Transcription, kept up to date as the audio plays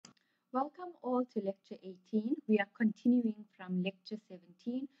Welcome all to Lecture 18. We are continuing from Lecture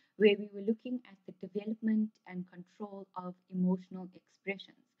 17, where we were looking at the development and control of emotional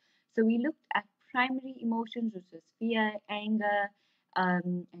expressions. So we looked at primary emotions, which was fear, anger,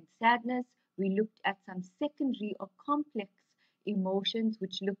 and sadness. We looked at some secondary or complex emotions,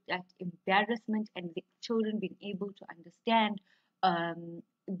 which looked at embarrassment and the children being able to understand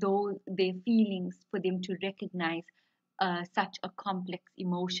those their feelings for them to recognize such a complex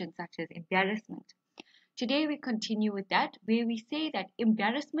emotion such as embarrassment. Today, we continue with that, where we say that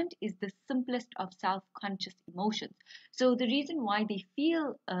embarrassment is the simplest of self conscious emotions. So, the reason why they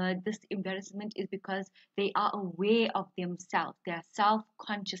feel this embarrassment is because they are aware of themselves. They are self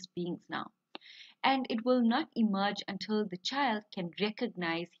conscious beings now. And it will not emerge until the child can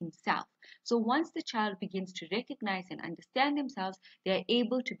recognize himself. So, once the child begins to recognize and understand themselves, they are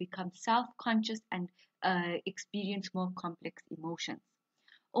able to become self conscious and experience more complex emotions.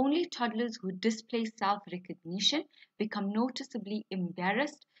 Only toddlers who display self-recognition become noticeably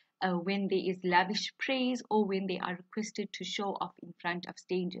embarrassed when there is lavish praise or when they are requested to show off in front of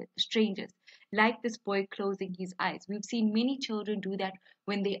strangers. Like this boy closing his eyes. We've seen many children do that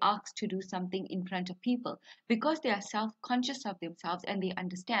when they ask to do something in front of people. Because they are self-conscious of themselves and they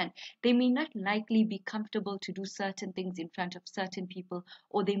understand, they may not likely be comfortable to do certain things in front of certain people,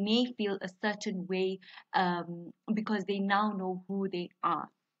 or they may feel a certain way because they now know who they are.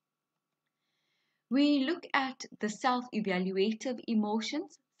 We look at the self-evaluative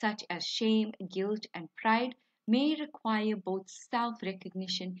emotions such as shame, guilt, and pride may require both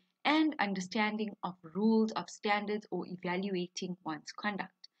self-recognition and understanding of rules of standards or evaluating one's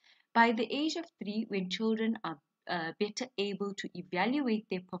conduct. By the age of 3, when children are better able to evaluate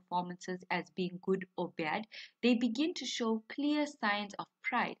their performances as being good or bad, they begin to show clear signs of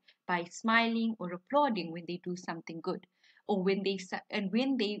pride by smiling or applauding when they do something good, or when they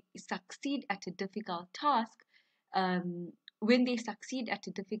succeed at a difficult task. um, when they succeed at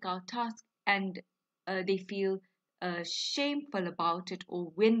a difficult task and they feel shameful about it,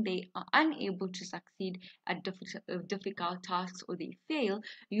 or when they are unable to succeed at difficult tasks or they fail,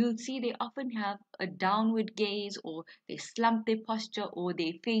 you'll see they often have a downward gaze, or they slump their posture, or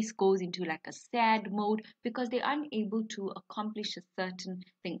their face goes into like a sad mode because they're unable to accomplish a certain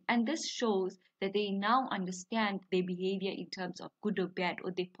thing. And this shows that they now understand their behavior in terms of good or bad,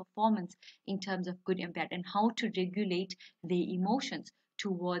 or their performance in terms of good and bad, and how to regulate their emotions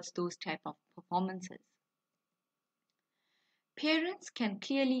towards those type of performances. Parents can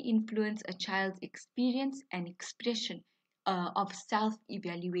clearly influence a child's experience and expression of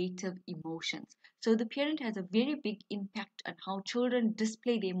self-evaluative emotions. So the parent has a very big impact on how children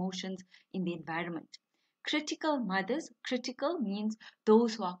display their emotions in the environment. Critical mothers, critical means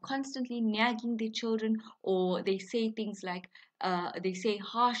those who are constantly nagging their children, or they say things like, they say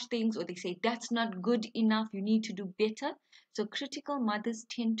harsh things, or they say, that's not good enough, you need to do better. So critical mothers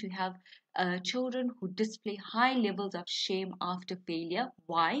tend to have children who display high levels of shame after failure.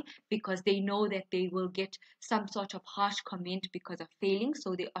 Why? Because they know that they will get some sort of harsh comment because of failing,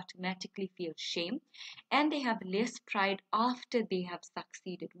 so they automatically feel shame. And they have less pride after they have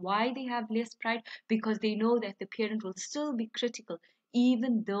succeeded. Why they have less pride? Because they know that the parent will still be critical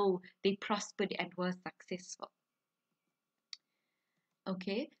even though they prospered and were successful.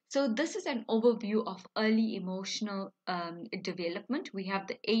 Okay, so this is an overview of early emotional development. We have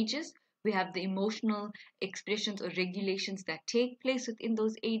the ages, we have the emotional expressions or regulations that take place within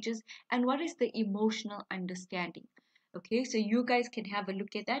those ages, and what is the emotional understanding. Okay, so you guys can have a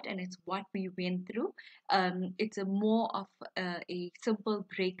look at that, and it's what we went through. It's a more of a simple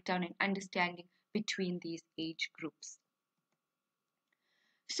breakdown and understanding between these age groups.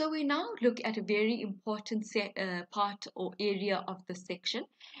 So we now look at a very important part or area of the section,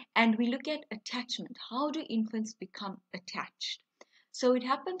 and we look at attachment. How do infants become attached? So it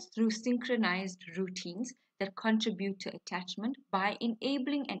happens through synchronized routines that contribute to attachment by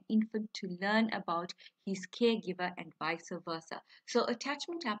enabling an infant to learn about his caregiver and vice versa. So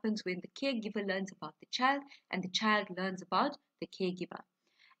attachment happens when the caregiver learns about the child and the child learns about the caregiver.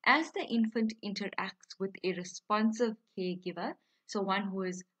 As the infant interacts with a responsive caregiver, so one who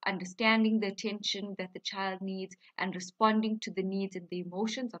is understanding the attention that the child needs and responding to the needs and the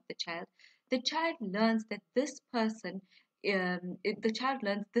emotions of the child learns that this person, the child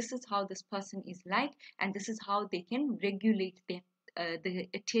learns this is how this person is like, and this is how they can regulate the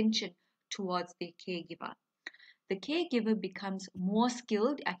attention towards their caregiver. The caregiver becomes more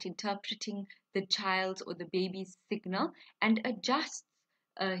skilled at interpreting the child's or the baby's signal and adjusts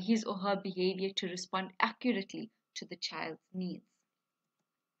his or her behavior to respond accurately to the child's needs.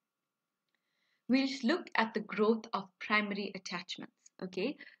 We'll look at the growth of primary attachments.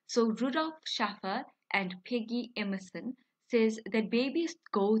 Okay, So Rudolf Schaffer and Peggy Emerson says that babies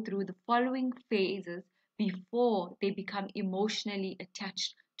go through the following phases before they become emotionally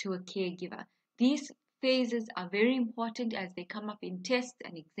attached to a caregiver. These phases are very important as they come up in tests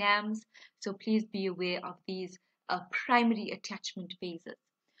and exams, so please be aware of these primary attachment phases.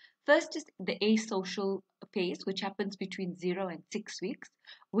 First is the asocial phase, which happens between 0 and 6 weeks,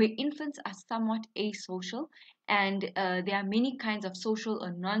 where infants are somewhat asocial, and there are many kinds of social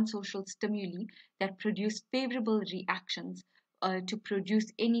or non social stimuli that produce favorable reactions to produce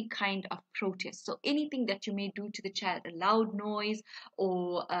any kind of protest. So, anything that you may do to the child, a loud noise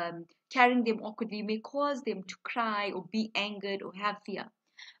or carrying them awkwardly, may cause them to cry or be angered or have fear.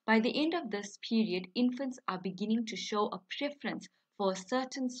 By the end of this period, infants are beginning to show a preference for a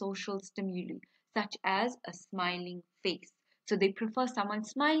certain social stimuli, such as a smiling face. So they prefer someone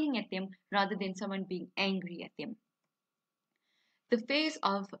smiling at them rather than someone being angry at them. The phase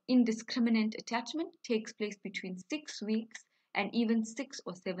of indiscriminate attachment takes place between 6 weeks and even 6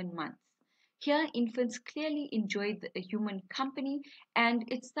 or 7 months. Here, infants clearly enjoy the human company and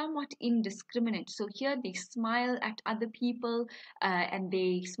it's somewhat indiscriminate. So, here they smile at other people and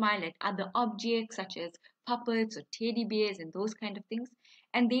they smile at other objects such as puppets or teddy bears and those kind of things.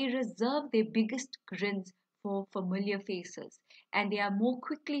 And they reserve their biggest grins for familiar faces. And they are more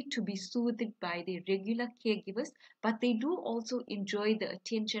quickly to be soothed by their regular caregivers, but they do also enjoy the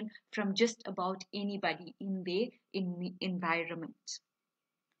attention from just about anybody in their environment.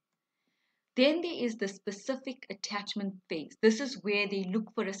 Then there is the specific attachment phase. This is where they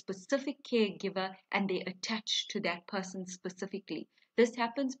look for a specific caregiver and they attach to that person specifically. This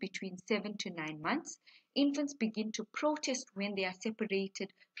happens between 7 to 9 months. Infants begin to protest when they are separated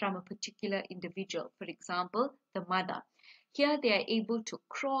from a particular individual, for example, the mother. Here they are able to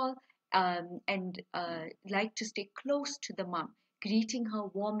crawl and like to stay close to the mom, greeting her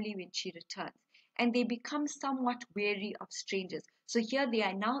warmly when she returns. And they become somewhat wary of strangers. So here they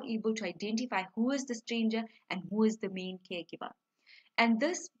are now able to identify who is the stranger and who is the main caregiver. And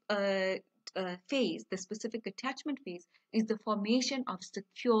this phase, the specific attachment phase, is the formation of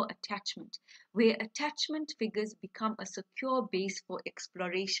secure attachment, where attachment figures become a secure base for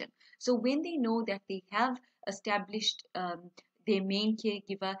exploration. So when they know that they have established their main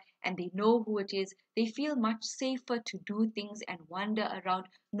caregiver and they know who it is, they feel much safer to do things and wander around,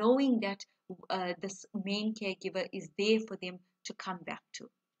 knowing that this main caregiver is there for them to come back to.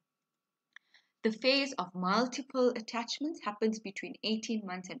 The phase of multiple attachments happens between 18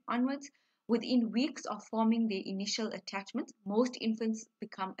 months and onwards. Within weeks of forming their initial attachments, most infants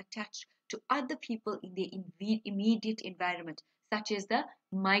become attached to other people in their immediate environment, such as the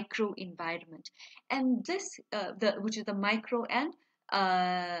microenvironment. And this, which is the micro and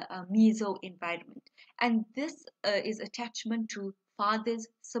meso environment. And this is attachment to fathers,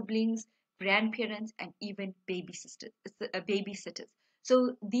 siblings, grandparents, and even babysitters.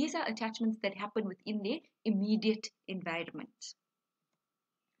 So these are attachments that happen within the immediate environment.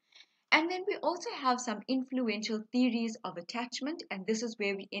 And then we also have some influential theories of attachment, and this is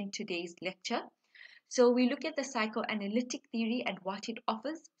where we end today's lecture. So we look at the psychoanalytic theory and what it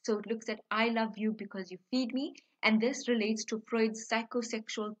offers. So it looks at I love you because you feed me, and this relates to Freud's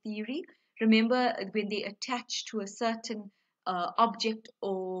psychosexual theory. Remember when they attach to a certain object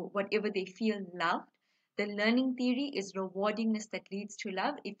or whatever they feel loved. The learning theory is rewardingness that leads to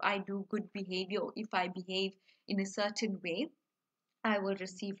love. If I do good behavior or if I behave in a certain way, I will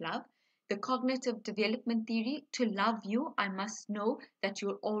receive love. The cognitive development theory, to love you, I must know that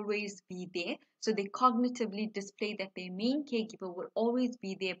you'll always be there. So they cognitively display that their main caregiver will always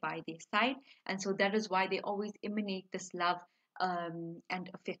be there by their side. And so that is why they always emanate this love and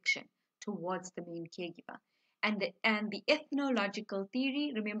affection towards the main caregiver. And the ethnological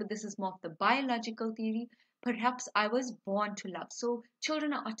theory, remember this is more of the biological theory, perhaps I was born to love. So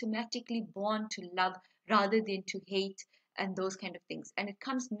children are automatically born to love rather than to hate and those kind of things. And it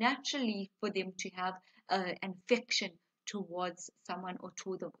comes naturally for them to have an affection towards someone or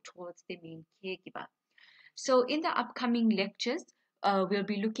towards their main caregiver. So in the upcoming lectures, we'll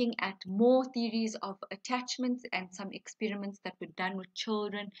be looking at more theories of attachments and some experiments that were done with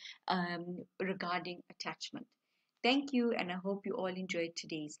children regarding attachment. Thank you, and I hope you all enjoyed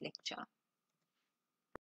today's lecture.